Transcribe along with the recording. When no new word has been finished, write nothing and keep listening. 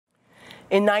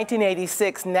In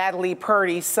 1986, Natalie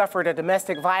Purdie suffered a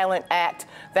domestic violence act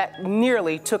that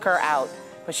nearly took her out.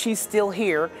 But she's still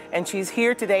here, and she's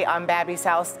here today on Babby's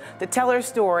House to tell her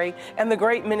story and the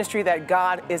great ministry that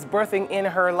God is birthing in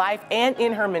her life and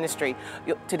in her ministry.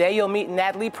 Today you'll meet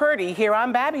Natalie Purdie here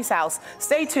on Babby's House.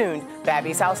 Stay tuned.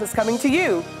 Babby's House is coming to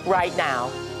you right now.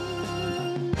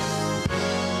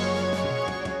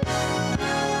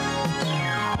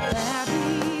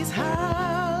 Babby's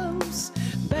House,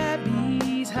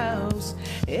 Babby's House.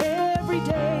 Every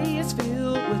day is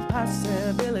filled with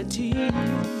possibility.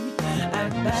 At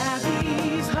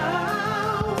Babby's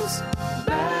House,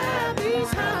 Babby's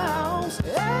House,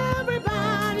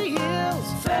 everybody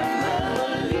is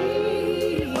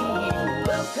family.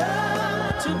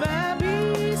 Welcome to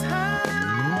Babby's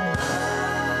House.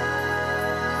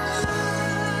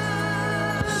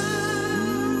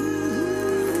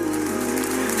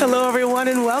 Hello, everyone,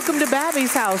 and welcome to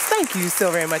Babby's House. Thank you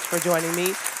so very much for joining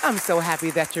me. I'm so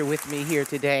happy that you're with me here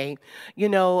today. You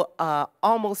know,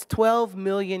 almost 12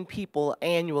 million people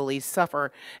annually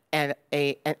suffer an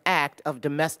act of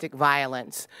domestic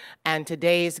violence. And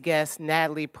today's guest,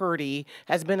 Natalie Purdie,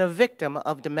 has been a victim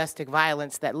of domestic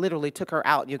violence that literally took her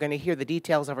out. You're going to hear the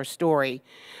details of her story.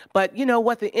 But you know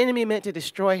what the enemy meant to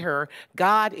destroy her,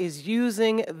 God is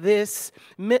using this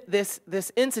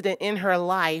incident in her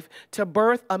life to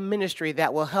birth a ministry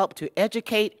that will help to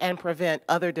educate and prevent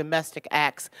other domestic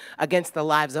acts against the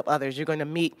lives of others. You're going to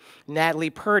meet Natalie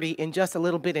Purdie in just a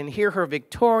little bit and hear her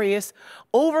victorious,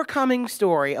 overcoming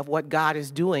story of what God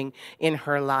is doing in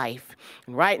her life.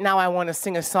 And right now I want to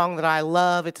sing a song that I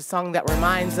love. It's a song that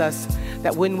reminds us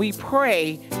that when we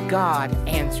pray, God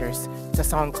answers. It's a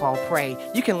song called Pray.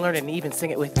 You can learn it and even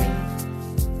sing it with me.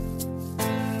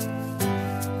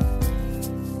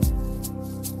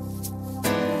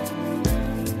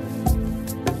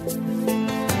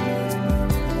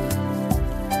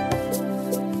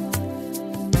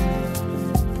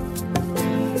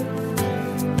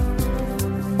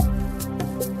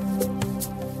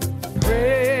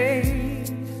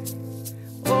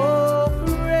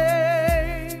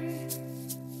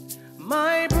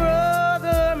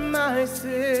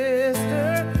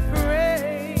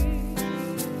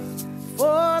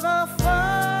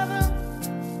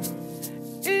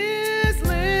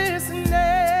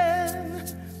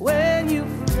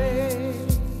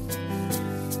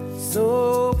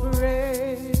 So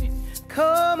pray,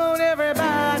 come on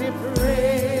everybody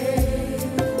pray,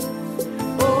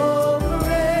 oh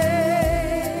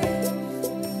pray,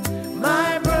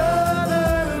 my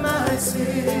brother, my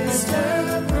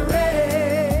sister,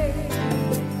 pray,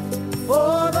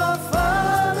 for the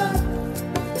Father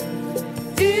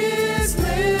is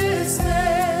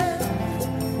listening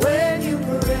when you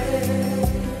pray,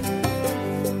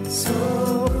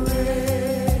 so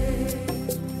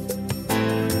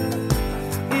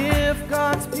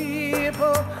God's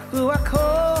people who are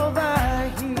called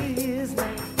by His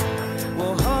name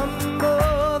will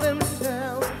humble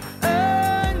themselves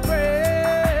and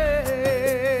pray.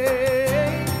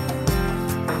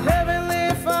 The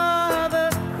Heavenly Father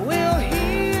will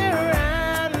hear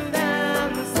and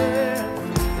answer.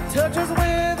 Touch us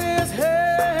with His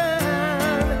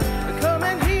hand, come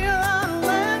and heal our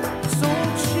land, so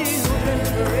children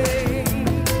pray.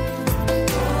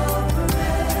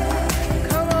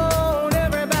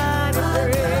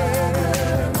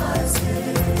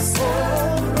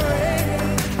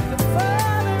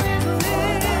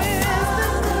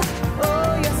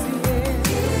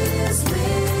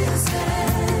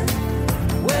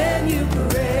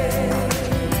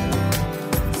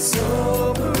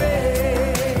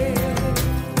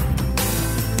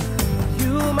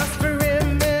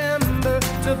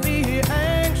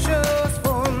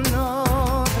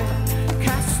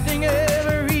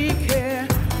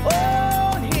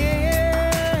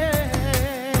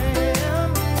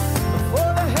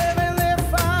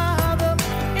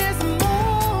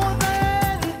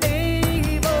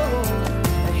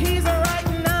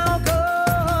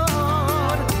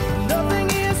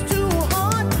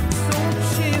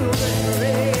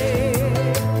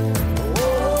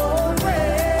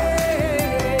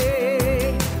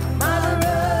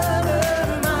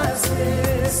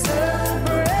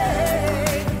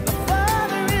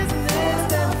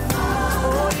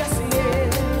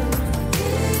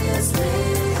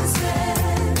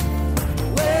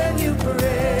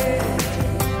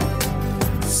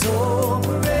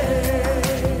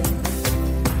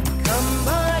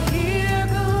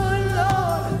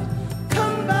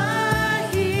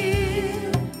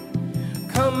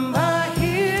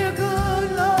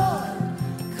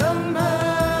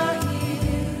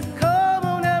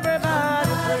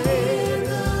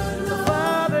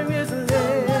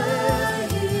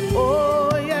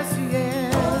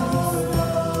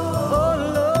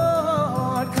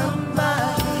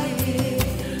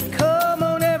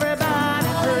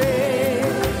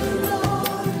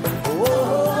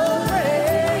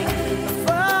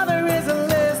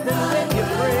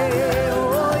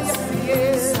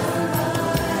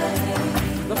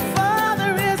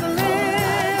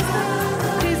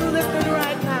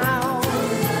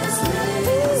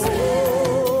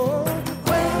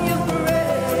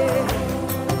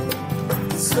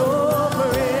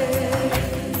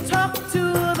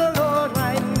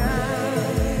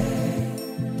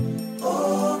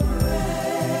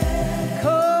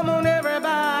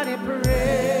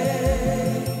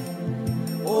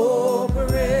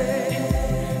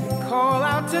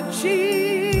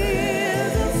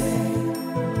 Jesus.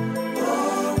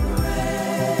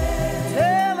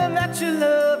 Tell him that you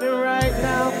love him right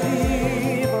now,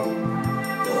 people.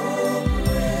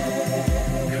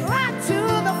 Cry to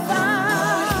the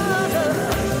Father.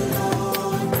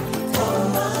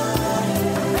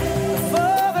 The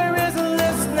Father is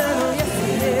listening. Oh, yes,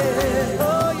 he is.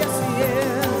 Oh, yes, he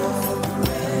is.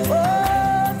 Oh,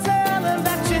 tell him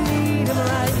that you need him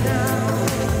right now.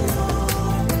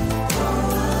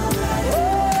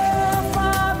 Oh,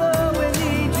 Father, we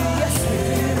need you. Yes, we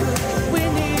do. We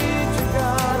need you,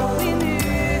 God. We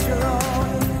need you, Lord.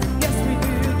 Yes, we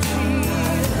do,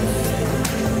 Jesus.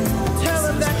 Tell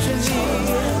him that you need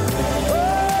him.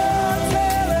 Oh,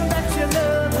 tell him that you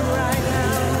love him right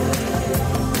now.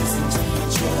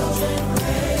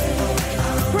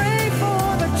 Pray for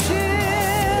the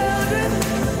children.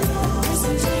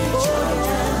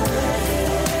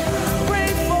 Pray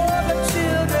for the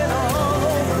children all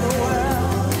over the world.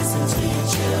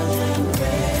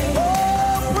 Oh,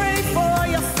 pray for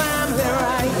your family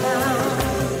right now.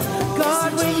 God,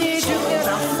 we need you in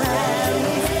our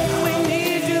family. We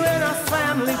need you in our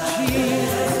family,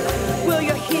 Jesus. Will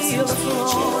you heal us,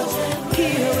 Lord?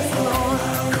 Heal us, Lord.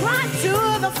 Cry to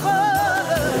the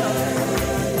Father.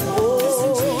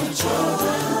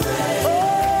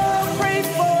 Oh, pray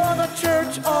for the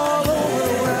church all over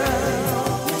the world.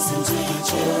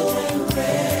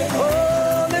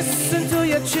 Oh, listen to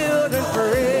your children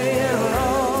praying,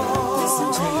 Lord.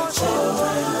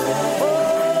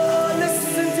 Oh,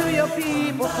 listen to your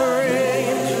people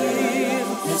praying,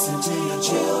 Jesus.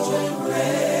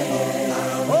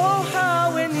 Oh,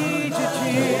 how we need you,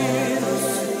 Jesus.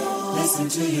 Listen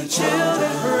to your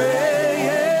children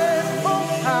praying. Oh,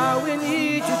 how we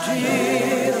need you,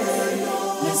 Jesus.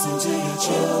 Listen to your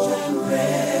children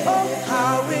pray. Oh,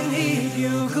 how we need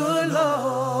you, good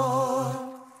Lord.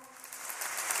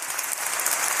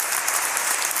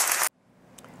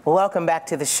 Welcome back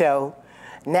to the show.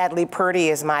 Natalie Purdie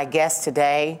is my guest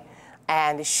today,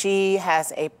 and she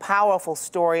has a powerful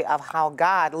story of how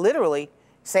God literally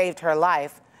saved her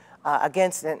life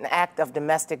against an act of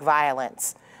domestic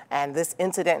violence. And this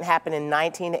incident happened in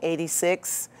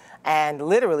 1986, and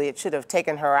literally it should have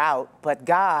taken her out, but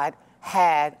God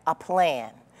had a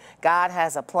plan. God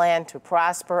has a plan to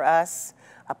prosper us,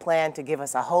 a plan to give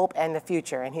us a hope and a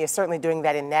future, and he is certainly doing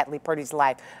that in Natalie Purdie's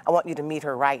life. I want you to meet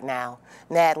her right now.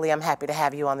 Natalie, I'm happy to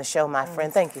have you on the show, my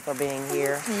friend. Thank you for being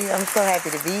here. Thank you. I'm so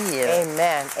happy to be here.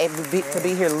 Amen. To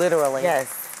be here literally.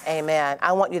 Yes. Amen.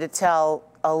 I want you to tell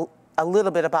a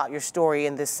little bit about your story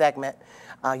in this segment.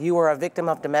 You were a victim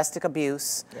of domestic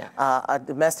abuse. Yeah.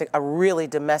 A really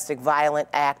domestic violent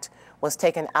act was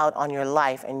taken out on your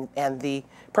life, and the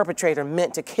perpetrator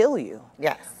meant to kill you.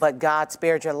 Yes. But God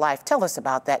spared your life. Tell us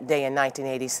about that day in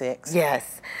 1986.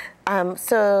 Yes.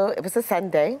 So it was a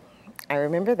Sunday. I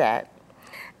remember that.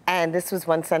 And this was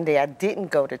one Sunday I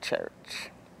didn't go to church.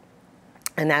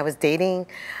 And I was dating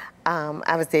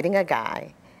a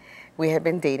guy. We had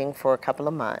been dating for a couple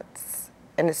of months.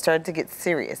 And it started to get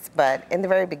serious. But in the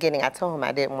very beginning, I told him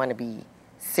I didn't want to be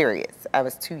serious. I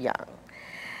was too young.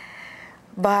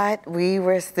 But we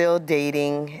were still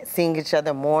dating, seeing each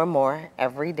other more and more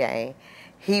every day.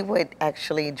 He would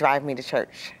actually drive me to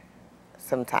church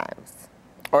sometimes,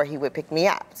 or he would pick me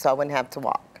up so I wouldn't have to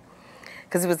walk,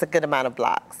 because it was a good amount of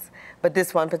blocks. But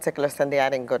this one particular Sunday, I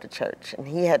didn't go to church, and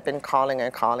he had been calling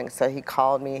and calling, so he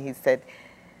called me and he said,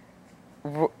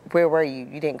 "Where were you?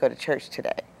 You didn't go to church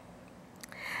today."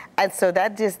 And so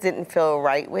that just didn't feel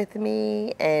right with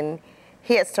me, and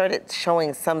he had started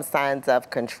showing some signs of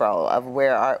control, of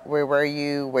where were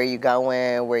you, where you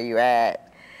going, where you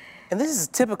at. And this is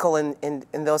typical in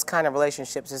those kind of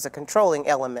relationships. There's a controlling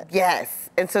element.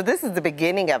 Yes, and so this is the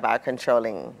beginning of our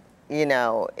controlling, you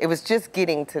know. It was just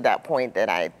getting to that point that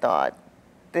I thought,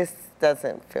 this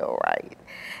doesn't feel right.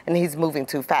 And he's moving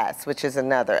too fast, which is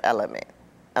another element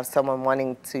of someone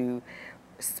wanting to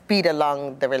speed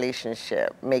along the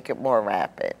relationship, make it more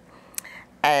rapid.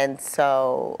 And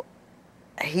so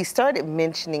he started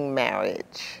mentioning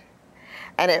marriage.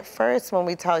 And at first, when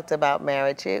we talked about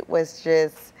marriage, it was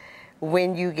just,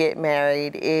 when you get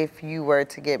married, if you were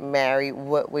to get married,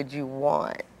 what would you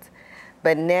want?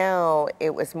 But now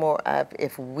it was more of,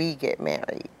 if we get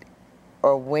married,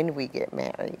 or when we get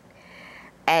married.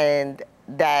 And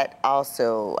that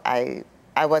also, I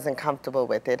wasn't comfortable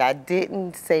with it. I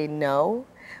didn't say no,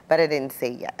 but I didn't say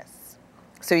yes.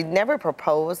 So he never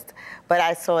proposed, but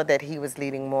I saw that he was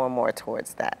leading more and more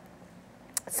towards that.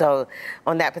 So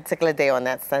on that particular day, on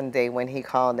that Sunday, when he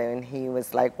called in, he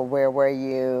was like, well, where were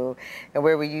you? And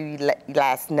where were you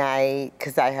last night?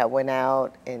 Because I had went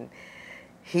out. And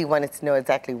He wanted to know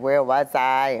exactly where was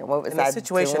I and what was I doing. And the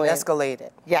situation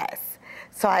escalated. Yes.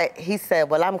 So he said,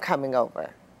 well, I'm coming over.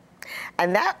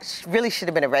 And that really should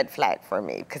have been a red flag for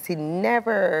me because he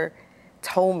never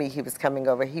told me he was coming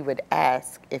over. He would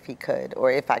ask if he could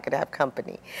or if I could have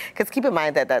company. Because keep in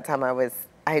mind, at that time, I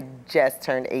had just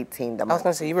turned 18. I was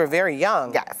going to say, you were very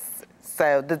young. Yes.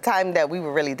 So the time that we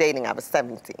were really dating, I was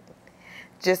 17.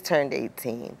 Just turned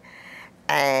 18.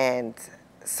 And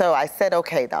so I said,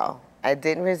 okay, though. I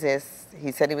didn't resist.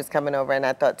 He said he was coming over, and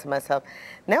I thought to myself,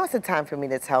 now is the time for me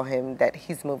to tell him that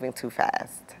he's moving too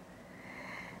fast.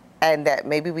 And that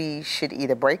maybe we should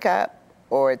either break up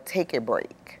or take a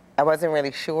break. I wasn't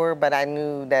really sure, but I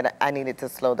knew that I needed to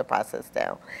slow the process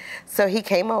down. So he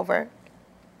came over.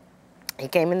 He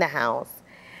came in the house.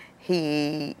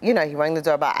 He rang the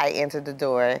doorbell. I answered the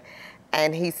door,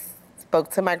 and he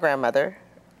spoke to my grandmother.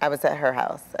 I was at her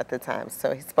house at the time.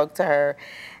 So he spoke to her,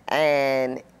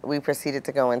 and we proceeded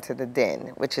to go into the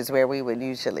den, which is where we would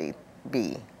usually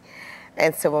be.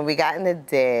 And so when we got in the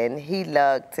den, he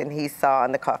looked and he saw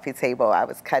on the coffee table I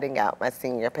was cutting out my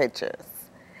senior pictures.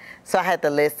 So I had the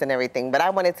list and everything, but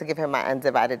I wanted to give him my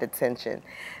undivided attention.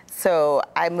 So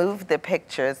I moved the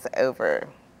pictures over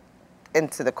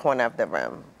into the corner of the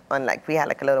room. We had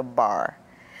like a little bar.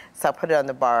 So I put it on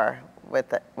the bar with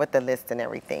the list and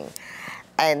everything.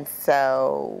 And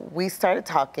so we started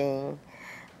talking,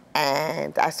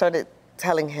 and I started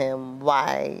telling him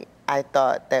why I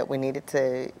thought that we needed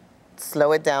to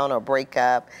slow it down or break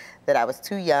up, that I was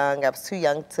too young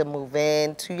to move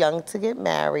in, too young to get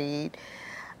married.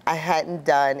 I hadn't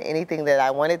done anything that I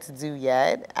wanted to do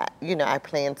yet. I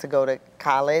planned to go to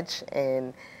college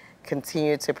and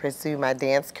continue to pursue my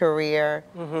dance career,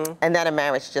 and that a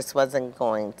marriage just wasn't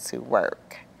going to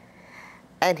work.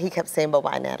 And he kept saying, but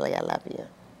why, Natalie, I love you.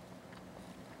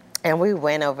 And we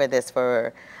went over this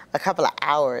for a couple of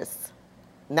hours,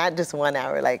 not just 1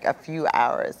 hour, like a few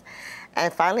hours.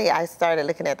 And finally, I started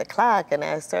looking at the clock, and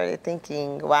I started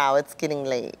thinking, wow, it's getting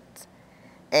late.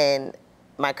 And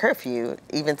my curfew,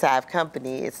 even to have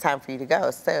company, it's time for you to go.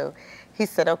 So he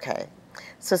said, okay.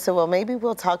 So I said, well, maybe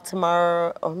we'll talk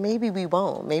tomorrow, or maybe we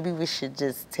won't. Maybe we should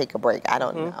just take a break. I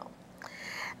don't know.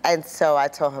 And so I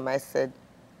told him, I said,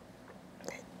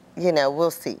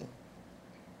 we'll see.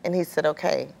 And he said,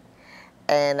 okay.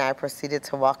 And I proceeded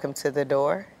to walk him to the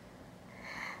door.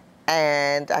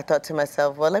 And I thought to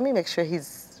myself, well, let me make sure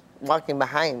he's walking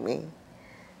behind me.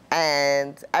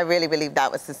 And I really believe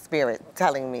that was the spirit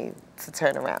telling me to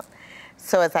turn around.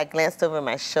 So as I glanced over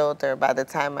my shoulder, by the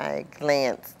time I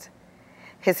glanced,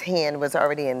 his hand was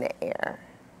already in the air.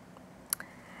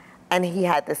 And he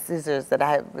had the scissors that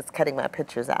I was cutting my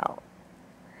pictures out.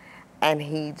 And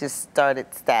he just started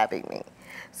stabbing me.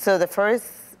 So the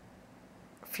first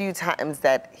few times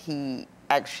that he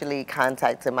actually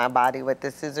contacted my body with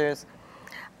the scissors,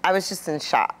 I was just in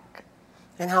shock.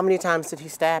 And how many times did he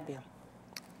stab you?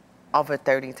 Over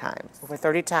 30 times. Over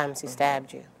 30 times he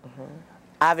stabbed you.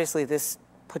 Obviously, this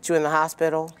put you in the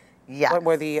hospital? Yes.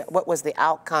 What was the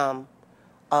outcome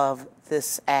of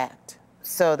this act?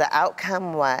 So the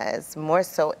outcome was more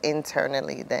so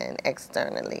internally than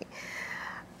externally.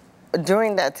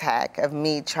 During the attack of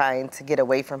me trying to get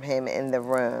away from him in the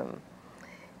room,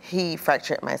 he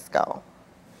fractured my skull.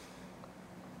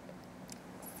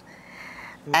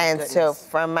 So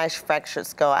from my fractured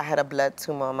skull, I had a blood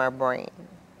tumor on my brain,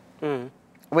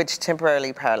 which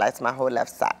temporarily paralyzed my whole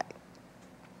left side.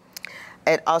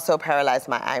 It also paralyzed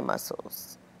my eye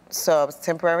muscles. So I was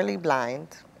temporarily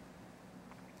blind.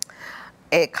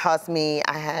 It caused me,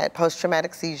 I had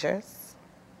post-traumatic seizures,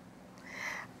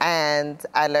 and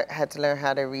I had to learn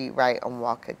how to read, write, and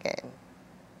walk again.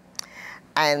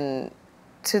 And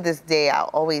to this day, I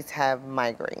always have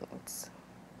migraines,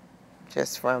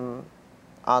 just from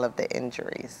all of the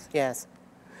injuries. Yes.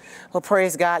 Well,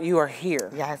 praise God, you are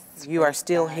here. Yes. You are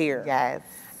still here. Yes.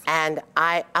 And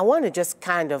I want to just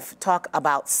kind of talk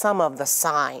about some of the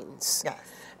signs. Yes.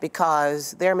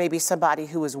 Because there may be somebody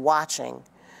who is watching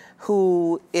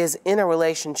who is in a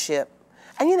relationship.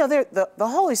 And the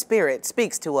Holy Spirit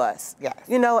speaks to us. Yes.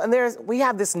 And we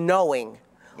have this knowing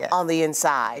on the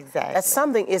inside. Exactly. That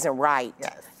something isn't right.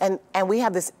 Yes. And we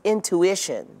have this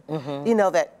intuition,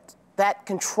 that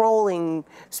controlling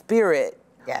spirit,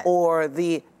 or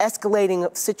the escalating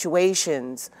of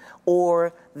situations,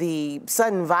 or the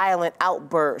sudden violent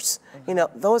outbursts.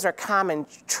 Those are common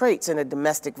traits in a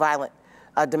domestic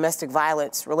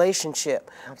violence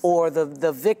relationship. Absolutely. Or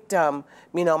the victim,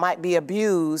 might be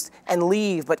abused and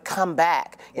leave but come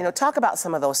back. Talk about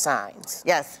some of those signs.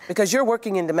 Yes. Because you're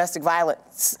working in domestic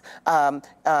violence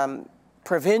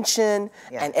prevention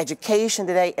and education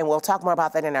today, and we'll talk more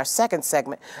about that in our second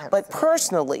segment. Absolutely. But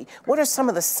personally, what are some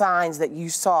of the signs that you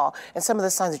saw and some of the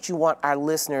signs that you want our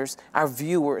listeners, our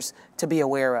viewers, to be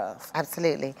aware of?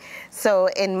 Absolutely. So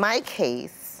in my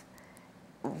case,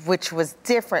 which was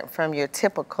different from your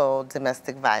typical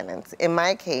domestic violence, in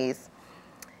my case,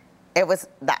 it was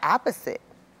the opposite,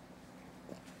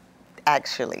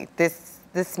 actually.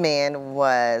 This man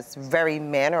was very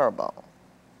mannerable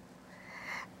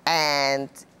and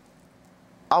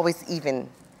always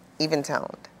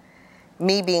even-toned.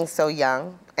 Me being so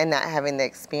young and not having the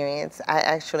experience, I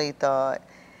actually thought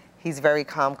he's very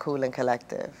calm, cool, and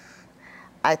collective.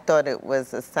 I thought it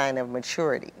was a sign of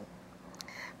maturity.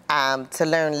 To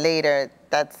learn later,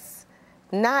 that's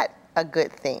not a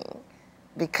good thing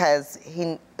because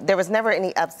there was never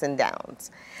any ups and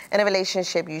downs. In a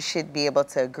relationship, you should be able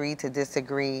to agree to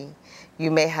disagree.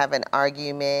 You may have an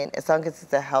argument. As long as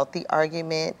it's a healthy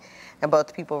argument and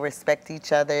both people respect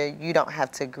each other, you don't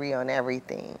have to agree on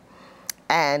everything.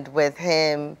 And with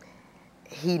him,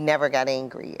 he never got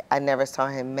angry. I never saw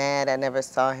him mad. I never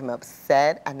saw him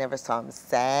upset. I never saw him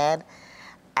sad.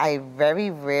 I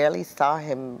very rarely saw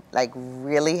him like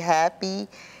really happy.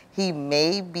 He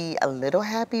may be a little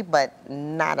happy, but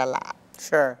not a lot.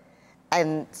 Sure.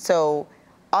 And so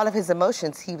all of his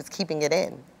emotions, he was keeping it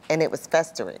in, and it was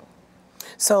festering.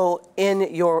 So in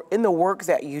the work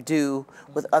that you do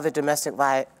with other domestic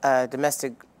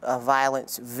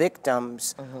violence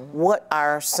victims, what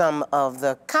are some of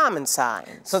the common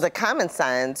signs? So the common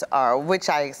signs are, which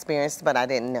I experienced but I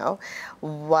didn't know,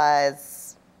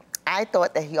 was I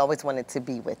thought that he always wanted to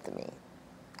be with me.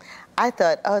 I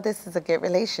thought, oh, this is a good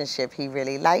relationship. He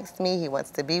really likes me. He wants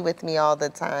to be with me all the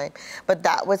time. But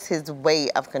that was his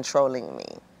way of controlling me.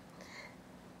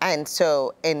 And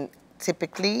so,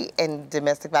 typically in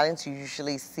domestic violence, you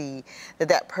usually see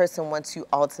that person wants you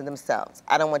all to themselves.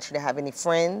 I don't want you to have any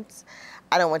friends.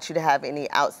 I don't want you to have any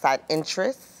outside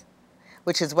interests,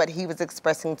 which is what he was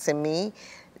expressing to me.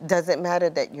 Doesn't matter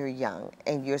that you're young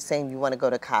and you're saying you want to go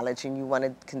to college and you want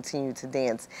to continue to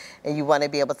dance and you want to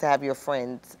be able to have your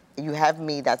friends. You have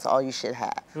me, that's all you should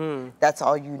have. That's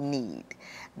all you need.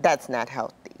 That's not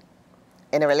healthy.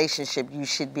 In a relationship, you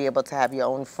should be able to have your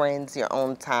own friends, your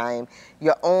own time,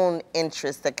 your own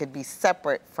interests that could be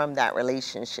separate from that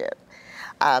relationship.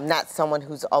 Not someone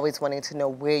who's always wanting to know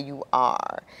where you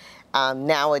are.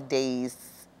 Nowadays,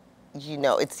 you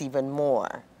know, it's even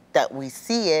more that we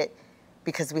see it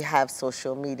because we have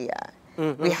social media.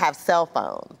 We have cell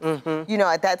phones. You know,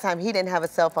 at that time, he didn't have a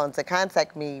cell phone to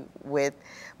contact me with,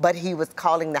 but he was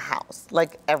calling the house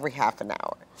like every half an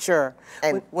hour. Sure.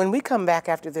 And when we come back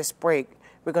after this break,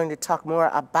 we're going to talk more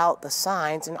about the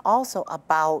signs and also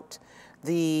about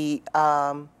the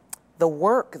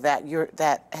work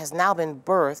that has now been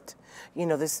birthed. You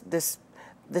know, this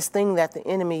thing that the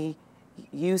enemy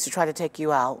used to try to take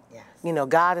you out. Yes. You know,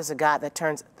 God is a God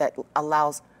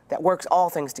that works all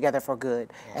things together for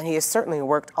good. Yes. And he has certainly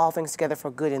worked all things together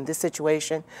for good in this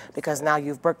situation because now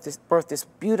you've birthed this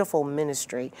beautiful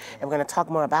ministry. Yes. And we're going to talk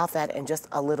more about that in just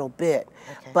a little bit.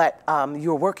 Okay. But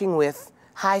you're working with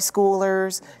high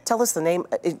schoolers. Tell us the name.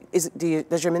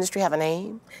 Does your ministry have a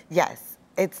name? Yes.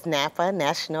 It's NAPA,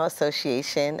 National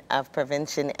Association of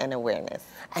Prevention and Awareness.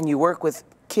 And you work with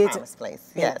kids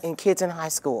in kids in high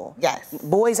school. Yes.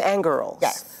 Boys and girls.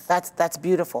 Yes. That's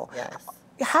beautiful. Yes.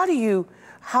 How do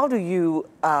you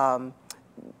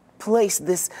place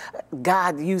this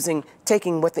God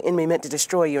taking what the enemy meant to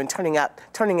destroy you and turning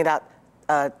it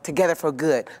out together for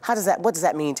good? What does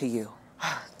that mean to you?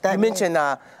 You mentioned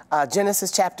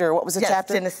Genesis chapter, what was the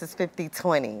chapter? Genesis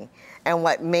 50:20. And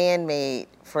what man made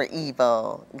for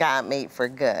evil, God made for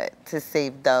good, to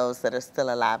save those that are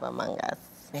still alive among us.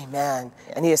 Amen.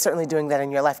 Yes. And he is certainly doing that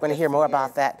in your life. We're going to hear more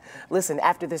about that. Listen,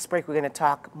 after this break, we're going to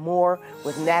talk more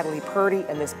with Natalie Purdie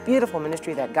and this beautiful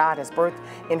ministry that God has birthed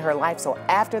in her life. So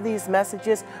after these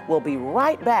messages, we'll be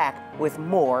right back with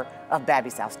more of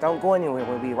Babby's House. Don't go anywhere.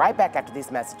 We'll be right back after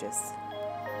these messages.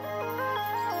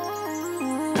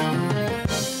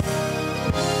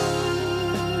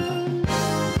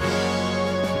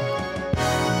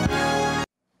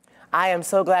 I am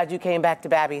so glad you came back to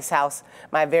Babby's House.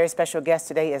 My very special guest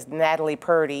today is Natalie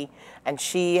Purdie, and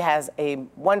she has a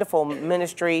wonderful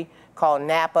ministry called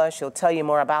Napa. She'll tell you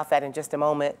more about that in just a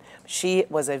moment. She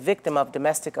was a victim of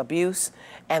domestic abuse,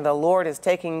 and the Lord is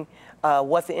taking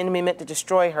what the enemy meant to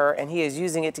destroy her, and he is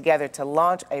using it together to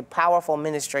launch a powerful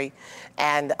ministry.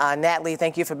 And Natalie,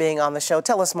 thank you for being on the show.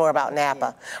 Tell us more about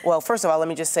Napa. Well, first of all, let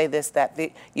me just say this, that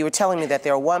you were telling me that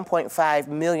there are 1.5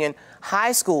 million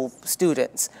high school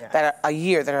students that are a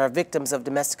year that are victims of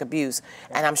domestic abuse.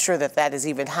 And I'm sure that that is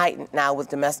even heightened now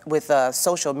with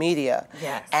social media.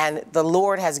 Yes. And the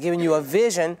Lord has given you a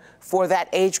vision for that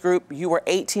age group. You were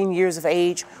 18 years of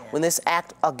age when this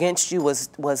act against you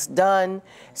was done.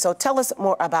 So tell us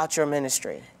more about your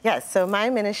ministry. Yes, so my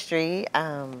ministry,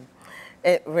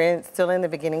 we're still in the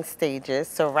beginning stages.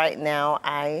 So right now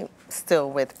I'm still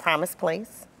with Promise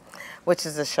Place, which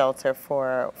is a shelter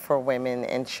for women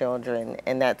and children,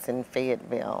 and that's in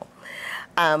Fayetteville.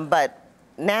 But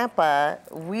Napa,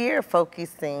 we're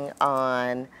focusing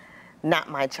on Not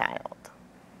My Child.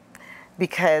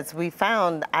 Because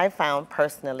I found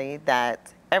personally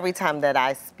that every time that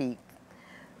I speak,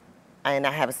 and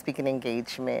I have a speaking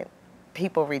engagement,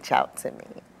 people reach out to me.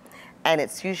 And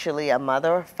it's usually a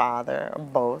mother or father, or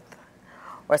both,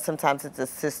 or sometimes it's a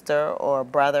sister or a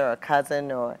brother or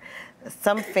cousin or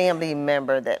some family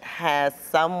member that has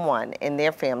someone in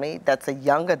their family that's a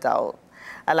young adult.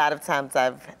 A lot of times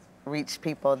I've reached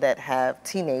people that have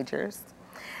teenagers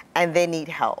and they need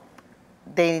help.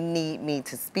 They need me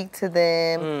to speak to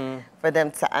them, for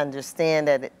them to understand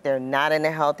that they're not in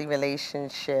a healthy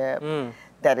relationship,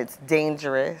 that it's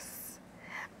dangerous,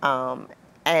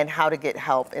 and how to get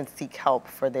help and seek help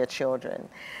for their children.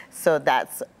 So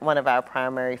that's one of our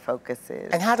primary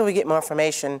focuses. And how do we get more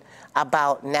information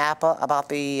about Napa, about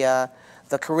the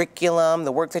curriculum,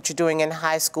 the work that you're doing in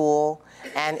high school,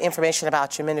 and information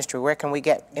about your ministry? Where can we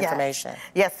get information?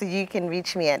 Yes, so you can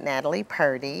reach me at Natalie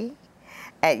Purdie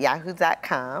at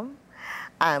yahoo.com.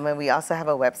 And we also have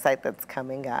a website that's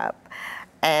coming up.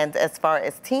 And as far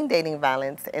as teen dating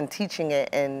violence and teaching it,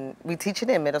 and we teach it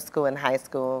in middle school and high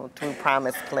school through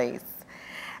Promise Place.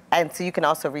 And so you can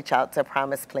also reach out to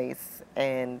Promise Place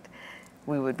and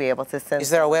we would be able to send. Is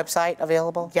there a website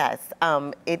available? Yes,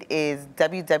 it is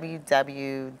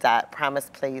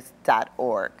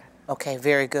www.promiseplace.org. Okay,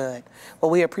 very good.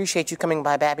 Well, we appreciate you coming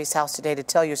by Babby's house today to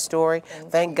tell your story.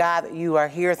 Thank God that you are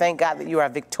here. Thank God that you are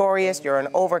victorious. You're an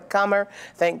overcomer.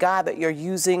 Thank God that you're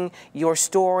using your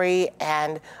story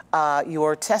and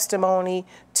your testimony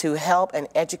to help and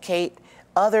educate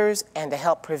others and to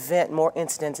help prevent more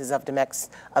incidences of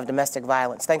domestic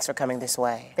violence. Thanks for coming this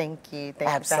way. Thank you.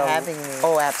 Thank you for having me.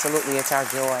 Oh, absolutely. It's our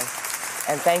joy.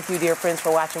 And thank you, dear friends,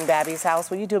 for watching Babby's House.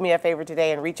 Will you do me a favor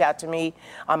today and reach out to me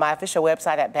on my official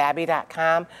website at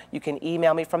babby.com. You can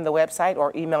email me from the website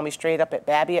or email me straight up at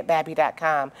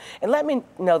babby@babby.com. And let me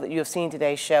know that you have seen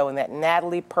today's show and that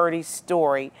Natalie Purdie's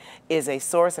story is a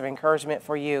source of encouragement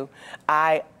for you.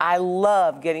 I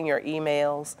love getting your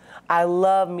emails. I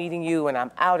love meeting you when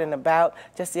I'm out and about.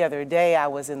 Just the other day, I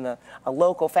was in a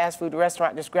local fast food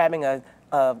restaurant just grabbing a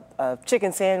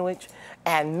chicken sandwich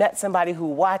and met somebody who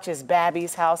watches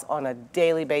Babby's House on a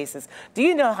daily basis. Do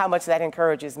you know how much that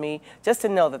encourages me? Just to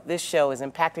know that this show is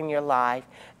impacting your life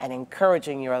and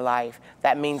encouraging your life,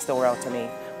 that means the world to me.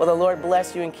 Will the Lord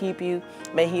bless you and keep you?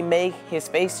 May he make his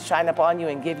face to shine upon you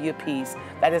and give you peace.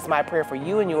 That is my prayer for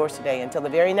you and yours today. Until the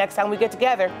very next time we get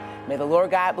together, may the Lord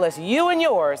God bless you and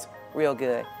yours real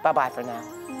good. Bye-bye for now.